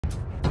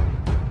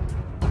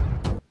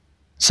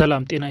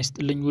ሰላም ጤና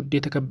ይስጥልኝ ውድ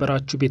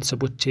የተከበራችሁ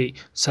ቤተሰቦቼ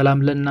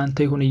ሰላም ለእናንተ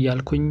ይሁን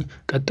እያልኩኝ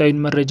ቀጣዩን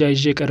መረጃ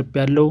ይዤ ቀርብ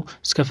ያለው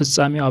እስከ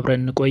ፍጻሜው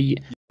አብረን እንቆይ።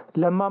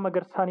 ለማ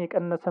መገርሳን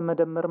የቀነሰ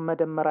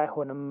መደመር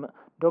አይሆንም።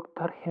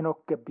 ዶክተር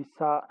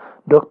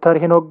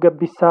ሄኖክ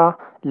ገቢሳ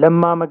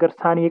ለማ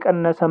መገርሳን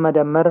የቀነሰ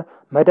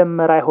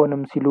መደመር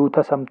አይሆንም ሲሉ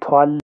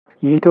ተሰምተዋል።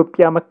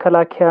 የኢትዮጵያ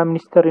መከላከያ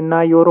ሚኒስትርና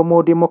የኦሮሞ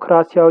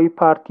ዲሞክራሲያዊ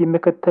ፓርቲ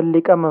ምክትል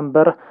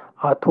ሊቀመንበር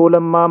አቶ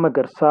ለማ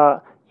መገርሳ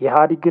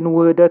የኢህአዴግን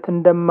ውህደት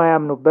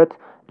እንደማያምኑበት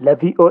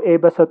ለቪኦኤ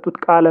በሰጡት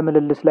ቃለ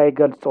ምልልስ ላይ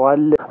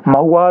ገልጸዋል።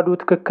 ማዋሃዱ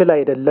ትክክል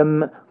አይደለም፣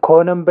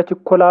 ከሆነም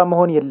በችኮላ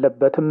መሆን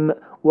የለበትም፣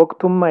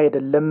 ወቅቱም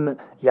አይደለም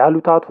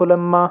ያሉት አቶ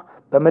ለማ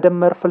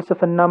በመደመር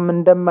ፍልስፍናም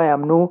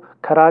እንደማያምኑ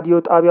ከራዲዮ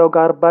ጣቢያው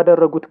ጋር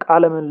ባደረጉት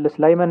ቃለ ምልልስ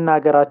ላይ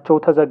መናገራቸው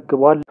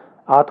ተዘግቧል።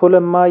 አቶ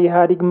ለማ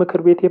የኢህአዴግ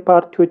ምክር ቤት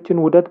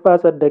የፓርቲዎችን ውህደት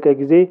ባጸደቀ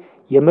ጊዜ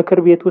የምክር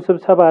ቤቱ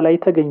ስብሰባ ላይ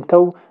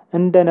ተገኝተው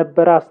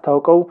እንደነበር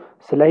አስታውቀው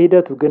ስለ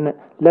ሂደቱ ግን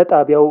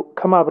ለጣቢያው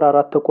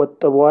ከማብራራት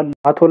ተቆጥበዋል።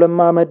 አቶ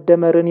ለማ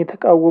መደመርን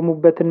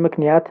የተቃወሙበትን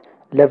ምክንያት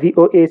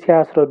ለቪኦኤ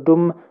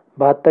ሲያስረዱም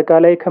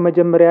በአጠቃላይ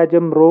ከመጀመሪያ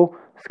ጀምሮ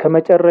እስከ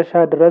መጨረሻ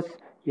ድረስ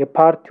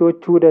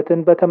የፓርቲዎች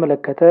ውህደትን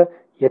በተመለከተ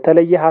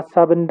የተለየ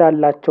ሐሳብ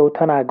እንዳላቸው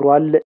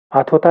ተናግሯል።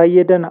 አቶ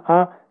ታዬ ደንአ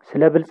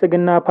ስለ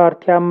ብልጽግና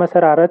ፓርቲ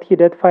አመሰራረት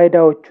ሂደት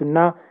ፋይዳዎቹና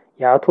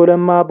የአቶ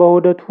ለማ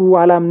በውህደቱ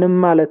አላምንም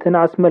ማለትን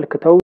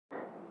አስመልክተው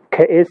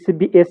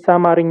ከኤስቢኤስ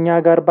አማርኛ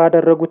ጋር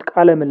ባደረጉት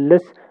ቃለ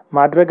ምልልስ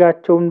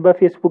ማድረጋቸውን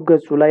በፌስቡክ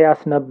ገጹ ላይ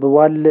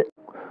አስነብቧል።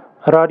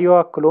 ራዲዮ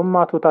አክሎም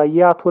አቶ ታዬ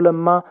አቶ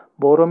ለማ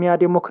በኦሮሚያ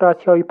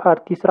ዲሞክራሲያዊ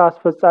ፓርቲ ስራ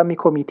አስፈጻሚ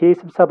ኮሚቴ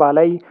ስብሰባ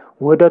ላይ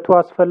ውህደቱ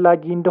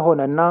አስፈላጊ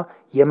እንደሆነና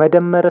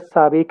የመደመር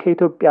እሳቤ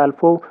ከኢትዮጵያ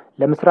አልፎ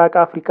ለምስራቅ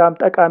አፍሪካም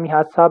ጠቃሚ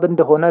ሐሳብ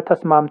እንደሆነ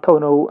ተስማምተው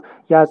ነው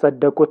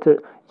ያጸደቁት።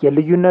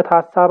 የልዩነት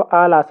ሐሳብ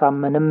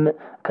አላሳመንም።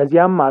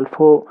 ከዚያም አልፎ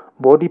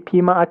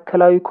በኦዲፒ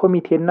ማዕከላዊ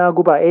ኮሚቴና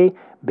ጉባኤ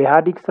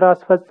በኢህአዴግ ስራ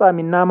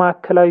አስፈጻሚና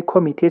ማዕከላዊ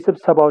ኮሚቴ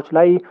ስብሰባዎች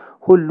ላይ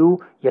ሁሉ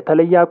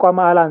የተለየ አቋም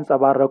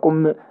አላንጸባረቁም።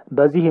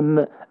 በዚህም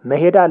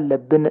መሄድ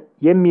አለብን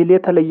የሚል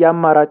የተለየ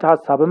አማራጭ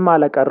ሐሳብም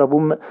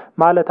አላቀረቡም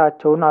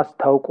ማለታቸውን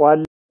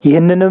አስታውቋል።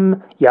 ይህንንም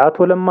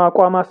የአቶ ለማ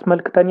አቋም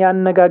አስመልክተን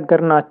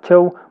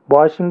ያነጋገርናቸው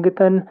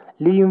በዋሽንግተን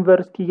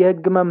ዩኒቨርሲቲ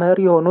የሕግ መምህር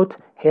የሆኑት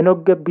ሄኖክ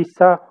ገቢሳ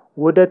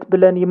ውህደት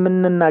ብለን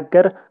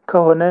የምንናገር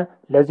ከሆነ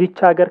ለዚች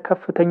ሀገር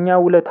ከፍተኛ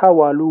ውለታ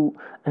ዋሉ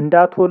እንደ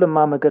አቶ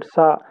ለማ መገርሳ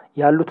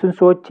ያሉትን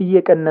ሰዎች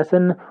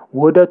እየቀነስን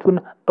ውህደቱን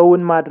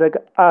እውን ማድረግ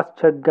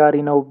አስቸጋሪ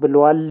ነው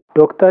ብለዋል።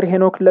 ዶክተር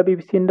ሄኖክ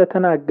ለቢቢሲ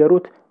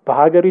እንደተናገሩት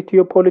በሀገሪቱ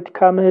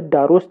የፖለቲካ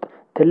ምህዳር ውስጥ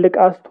ትልቅ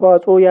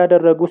አስተዋጽኦ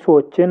ያደረጉ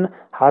ሰዎችን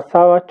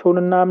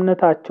ሐሳባቸውንና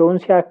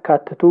እምነታቸውን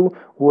ሲያካትቱ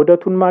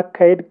ውህደቱን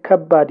ማካሄድ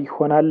ከባድ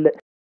ይሆናል።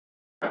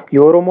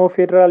 የኦሮሞ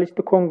ፌዴራሊስት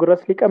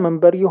ኮንግረስ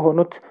ሊቀመንበር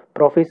የሆኑት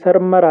ፕሮፌሰር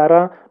መራራ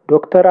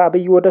ዶክተር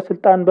አብይ ወደ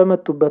ስልጣን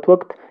በመጡበት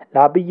ወቅት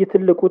ለአብይ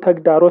ትልቁ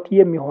ተግዳሮት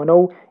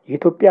የሚሆነው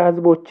የኢትዮጵያ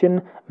ህዝቦችን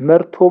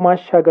መርቶ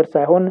ማሻገር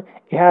ሳይሆን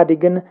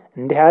ኢህአዴግን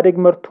እንደ ኢህአዴግ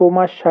መርቶ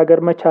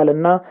ማሻገር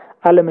መቻልና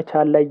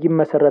አለመቻል ላይ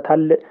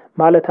ይመሰረታል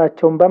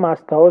ማለታቸውን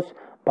በማስታወስ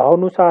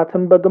በአሁኑ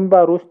ሰዓትም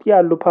በግንባር ውስጥ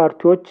ያሉ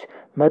ፓርቲዎች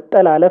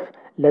መጠላለፍ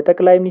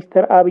ለጠቅላይ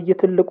ሚኒስትር አብይ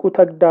ትልቁ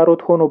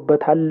ተግዳሮት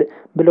ሆኖበታል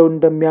ብለው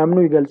እንደሚያምኑ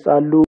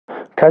ይገልጻሉ።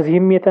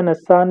 ከዚህም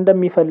የተነሳ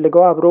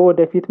እንደሚፈልገው አብሮ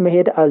ወደፊት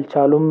መሄድ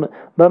አልቻሉም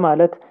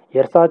በማለት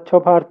የእርሳቸው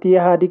ፓርቲ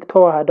ኢህአዴግ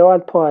ተዋህደው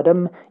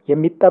አልተዋሃደም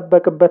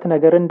የሚጠበቅበት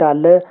ነገር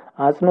እንዳለ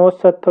አጽንኦት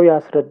ሰጥተው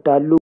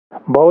ያስረዳሉ።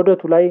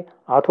 በውህደቱ ላይ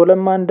አቶ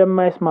ለማ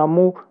እንደማይስማሙ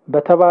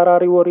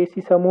በተባራሪ ወሬ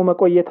ሲሰሙ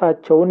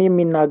መቆየታቸውን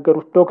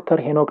የሚናገሩት ዶክተር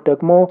ሄኖክ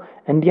ደግሞ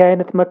እንዲህ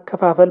አይነት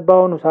መከፋፈል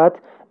በአሁኑ ሰዓት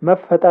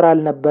መፈጠር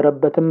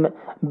አልነበረበትም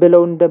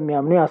ብለው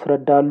እንደሚያምኑ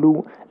ያስረዳሉ።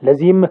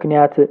 ለዚህም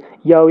ምክንያት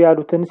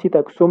ያሉትን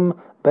ሲጠቅሱም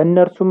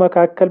በእነርሱ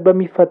መካከል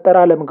በሚፈጠር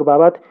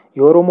አለመግባባት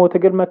የኦሮሞ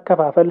ትግል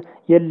መከፋፈል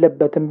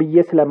የለበትም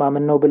ብዬ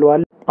ስለማመን ነው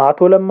ብለዋል።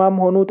 አቶ ለማም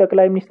ሆኑ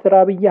ጠቅላይ ሚኒስትር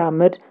አብይ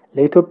አህመድ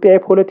ለኢትዮጵያ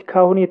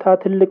የፖለቲካ ሁኔታ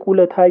ትልቅ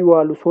ውለታ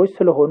የዋሉ ሰዎች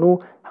ስለሆኑ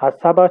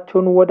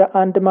ሐሳባቸውን ወደ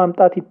አንድ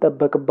ማምጣት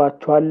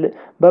ይጠበቅባቸዋል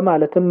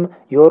በማለትም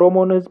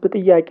የኦሮሞን ህዝብ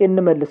ጥያቄ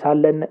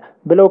እንመልሳለን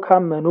ብለው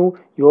ካመኑ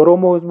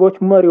የኦሮሞ ህዝቦች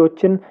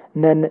መሪዎችን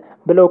ነን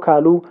ብለው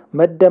ካሉ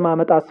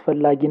መደማመጥ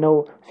አስፈላጊ ነው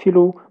ሲሉ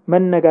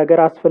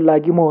መነጋገር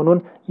አስፈላጊ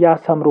መሆኑን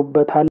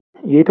ያሰምሩበታል።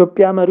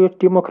 የኢትዮጵያ መሪዎች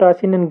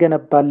ዲሞክራሲን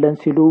እንገነባለን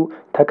ሲሉ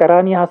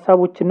ተቀራኒ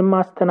ሐሳቦችንም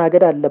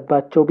ማስተናገድ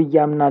አለባቸው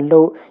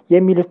ብያምናለው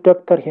የሚሉት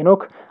ዶክተር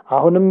ሄኖክ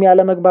አሁንም ያለ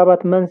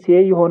መግባባት መንስኤ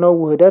የሆነው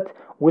ውህደት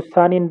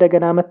ውሳኔ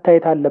እንደገና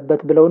መታየት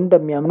አለበት ብለው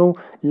እንደሚያምኑ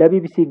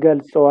ለቢቢሲ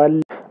ገልጸዋል።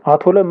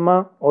 አቶ ለማ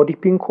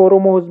ኦዲፒን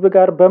ከኦሮሞ ህዝብ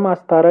ጋር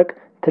በማስታረቅ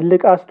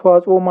ትልቅ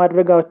አስተዋጽኦ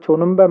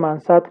ማድረጋቸውንም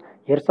በማንሳት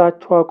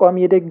የእርሳቸው አቋም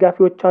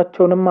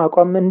የደጋፊዎቻቸውንም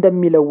አቋም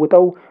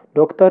እንደሚለውጠው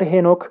ዶክተር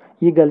ሄኖክ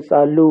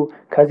ይገልጻሉ።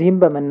 ከዚህም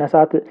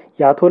በመነሳት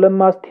የአቶ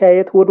ለማ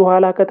አስተያየት ወደ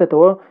ኋላ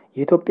ከተተወ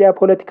የኢትዮጵያ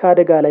ፖለቲካ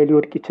አደጋ ላይ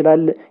ሊወድቅ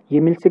ይችላል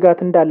የሚል ስጋት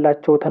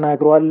እንዳላቸው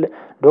ተናግረዋል።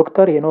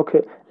 ዶክተር ሄኖክ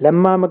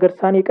ለማ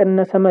መገርሳን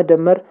የቀነሰ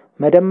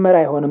መደመር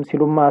አይሆንም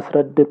ሲሉም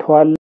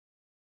አስረድተዋል።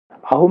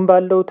 አሁን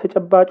ባለው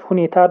ተጨባጭ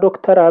ሁኔታ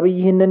ዶክተር አብይ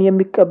ይህንን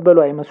የሚቀበሉ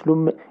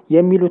አይመስሉም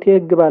የሚሉት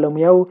የህግ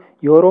ባለሙያው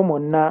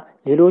የኦሮሞና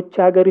ሌሎች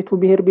ሀገሪቱ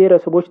ብሔር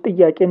ብሔረሰቦች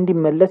ጥያቄ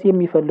እንዲመለስ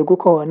የሚፈልጉ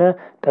ከሆነ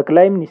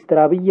ጠቅላይ ሚኒስትር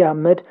አብይ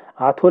አህመድ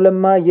አቶ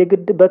ለማ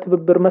የግድ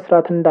በትብብር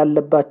መስራት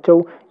እንዳለባቸው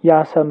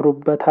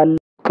ያሰምሩበታል።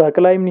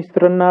 ጠቅላይ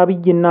ሚኒስትርና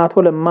አብይና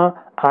አቶ ለማ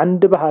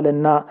አንድ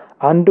ባህልና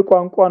አንድ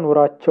ቋንቋ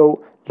ኖራቸው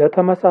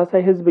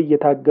ለተመሳሳይ ህዝብ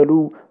እየታገሉ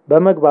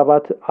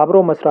በመግባባት አብሮ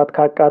መስራት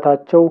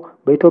ካቃታቸው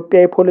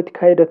በኢትዮጵያ የፖለቲካ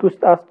ሂደት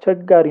ውስጥ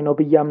አስቸጋሪ ነው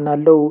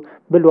ብያምናለሁ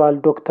ብለዋል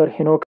ዶክተር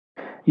ሄኖክ።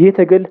 ይህ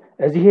ትግል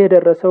እዚህ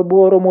የደረሰው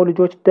በኦሮሞ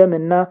ልጆች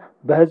ደምና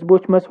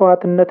በህዝቦች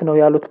መስዋዕትነት ነው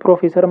ያሉት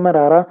ፕሮፌሰር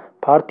መራራ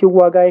ፓርቲው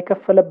ዋጋ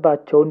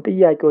የከፈለባቸውን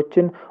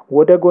ጥያቄዎችን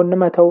ወደ ጎን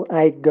መተው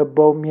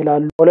አይገባውም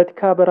ይላሉ።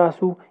 ፖለቲካ በራሱ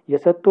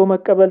የሰጥቶ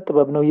መቀበል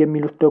ጥበብ ነው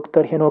የሚሉት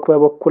ዶክተር ሄኖክ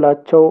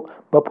በበኩላቸው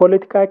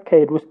በፖለቲካ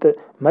አካሄድ ውስጥ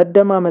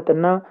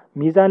መደማመጥና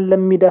ሚዛን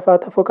ለሚደፋ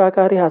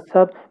ተፎካካሪ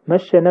ሐሳብ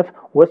መሸነፍ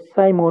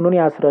ወሳኝ መሆኑን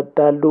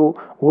ያስረዳሉ።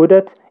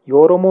 ውህደት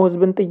የኦሮሞ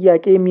ህዝብን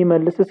ጥያቄ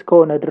የሚመልስ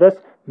እስከሆነ ድረስ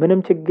ምንም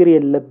ችግር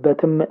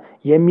የለበትም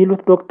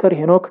የሚሉት ዶክተር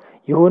ሄኖክ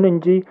ይሁን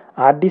እንጂ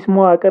አዲስ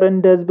መዋቅር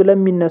እንደ ህዝብ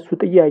ለሚነሱ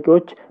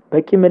ጥያቄዎች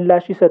በቂ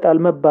ምላሽ ይሰጣል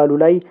መባሉ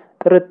ላይ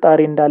ጥርጣሬ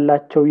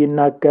እንዳላቸው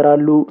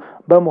ይናገራሉ።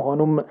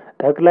 በመሆኑም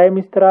ጠቅላይ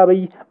ሚኒስትር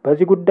አብይ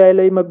በዚህ ጉዳይ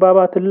ላይ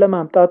መግባባትን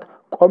ለማምጣት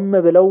ቆም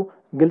ብለው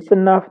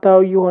ግልጽና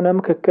ፍትሃዊ የሆነ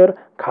ምክክር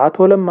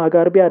ከአቶ ለማ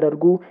ጋር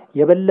ቢያደርጉ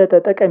የበለጠ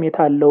ጠቀሜታ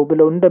አለው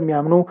ብለው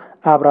እንደሚያምኑ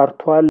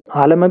አብራርተዋል።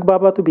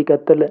 አለመግባባቱ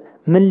ቢቀጥል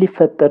ምን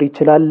ሊፈጠር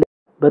ይችላል?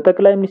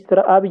 በጠቅላይ ሚኒስትር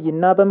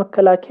አብይና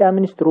በመከላከያ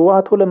ሚኒስትሩ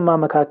አቶ ለማ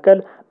መካከል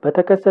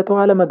በተከሰተው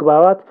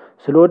አለመግባባት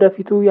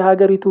ስለወደፊቱ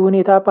የሀገሪቱ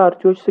ሁኔታ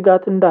ፓርቲዎች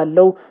ስጋት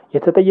እንዳለው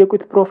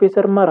የተጠየቁት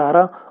ፕሮፌሰር መራራ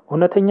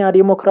እውነተኛ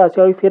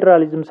ዲሞክራሲያዊ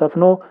ፌደራሊዝም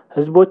ሰፍኖ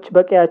ህዝቦች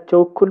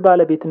በቀያቸው እኩል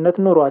ባለቤትነት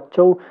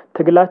ኖሯቸው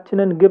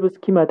ትግላችንን ግብ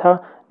እስኪመታ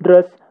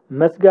ድረስ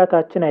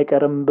መስጋታችን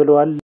አይቀርም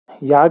ብለዋል።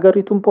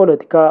 የሀገሪቱን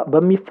ፖለቲካ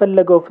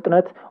በሚፈለገው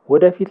ፍጥነት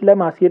ወደፊት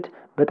ለማስሄድ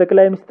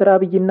በጠቅላይ ሚኒስትር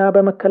አብይና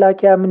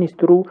በመከላከያ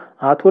ሚኒስትሩ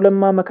አቶ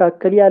ለማ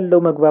መካከል ያለው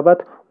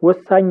መግባባት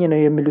ወሳኝ ነው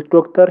የሚሉት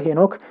ዶክተር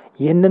ሄኖክ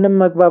ይህንንም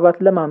መግባባት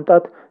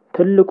ለማምጣት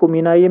ትልቁ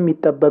ሚና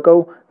የሚጠበቀው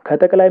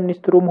ከጠቅላይ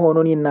ሚኒስትሩ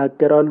መሆኑን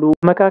ይናገራሉ።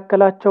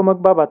 መካከላቸው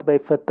መግባባት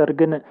ባይፈጠር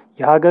ግን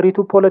የሀገሪቱ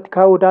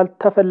ፖለቲካ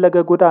ወዳልተፈለገ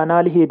ጎዳና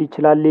ሊሄድ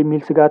ይችላል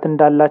የሚል ስጋት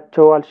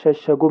እንዳላቸው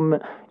አልሸሸጉም።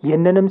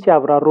 ይህንንም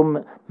ሲያብራሩም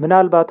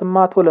ምናልባትም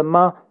አቶ ለማ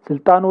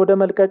ስልጣን ወደ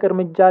መልቀቅ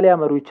እርምጃ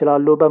ሊያመሩ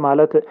ይችላሉ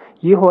በማለት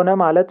ይህ ሆነ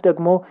ማለት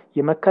ደግሞ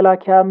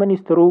የመከላከያ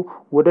ሚኒስትሩ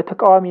ወደ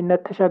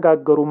ተቃዋሚነት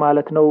ተሸጋገሩ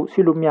ማለት ነው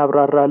ሲሉም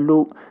ያብራራሉ።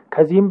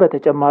 ከዚህም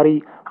በተጨማሪ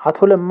አቶ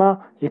ለማ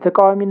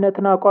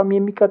የተቃዋሚነትን አቋም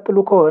የሚቀጥሉ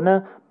ከሆነ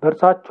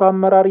በእርሳቸው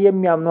አመራር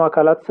የሚያምኑ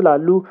አካላት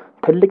ስላሉ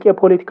ትልቅ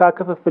የፖለቲካ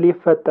ክፍፍል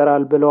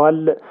ይፈጠራል ብለዋል።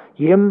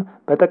 ይህም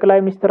በጠቅላይ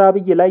ሚኒስትር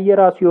አብይ ላይ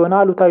የራሱ የሆነ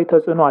አሉታዊ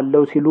ተጽዕኖ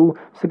አለው ሲሉ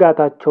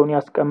ስጋታቸውን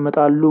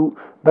ያስቀምጣሉ።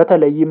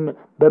 በተለይም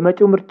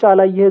በመጪው ምርጫ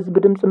ላይ የህዝብ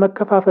ድምጽ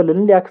መከፋፈልን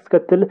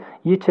ሊያስከትል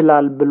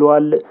ይችላል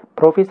ብለዋል።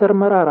 ፕሮፌሰር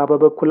መራራ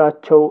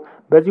በበኩላቸው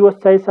በዚህ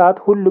ወሳኝ ሰዓት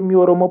ሁሉም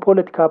የኦሮሞ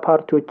ፖለቲካ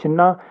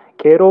ፓርቲዎችና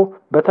ቄሮ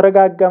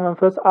በተረጋጋ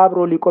መንፈስ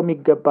አብሮ ሊቆም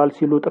ይገባል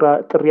ሲሉ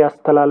ጥሪ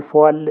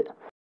አስተላልፈዋል።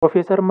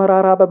 ፕሮፌሰር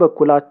መራራ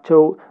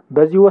በበኩላቸው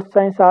በዚህ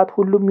ወሳኝ ሰዓት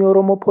ሁሉም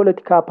የኦሮሞ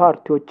ፖለቲካ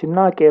ፓርቲዎችና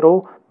ቄሮ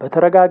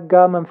በተረጋጋ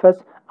መንፈስ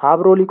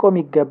አብሮ ሊቆም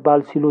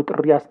ይገባል ሲሉ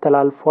ጥሪ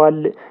አስተላልፈዋል።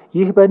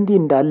 ይህ በእንዲህ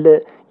እንዳለ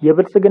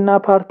የብልጽግና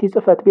ፓርቲ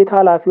ጽህፈት ቤት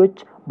ኃላፊዎች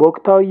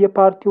በወቅታዊ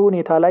የፓርቲው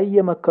ሁኔታ ላይ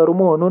የመከሩ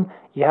መሆኑን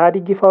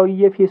የኢህአዴግ ይፋዊ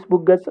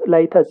የፌስቡክ ገጽ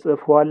ላይ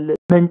ተጽፏል።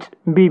 ምንጭ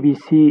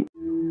ቢቢሲ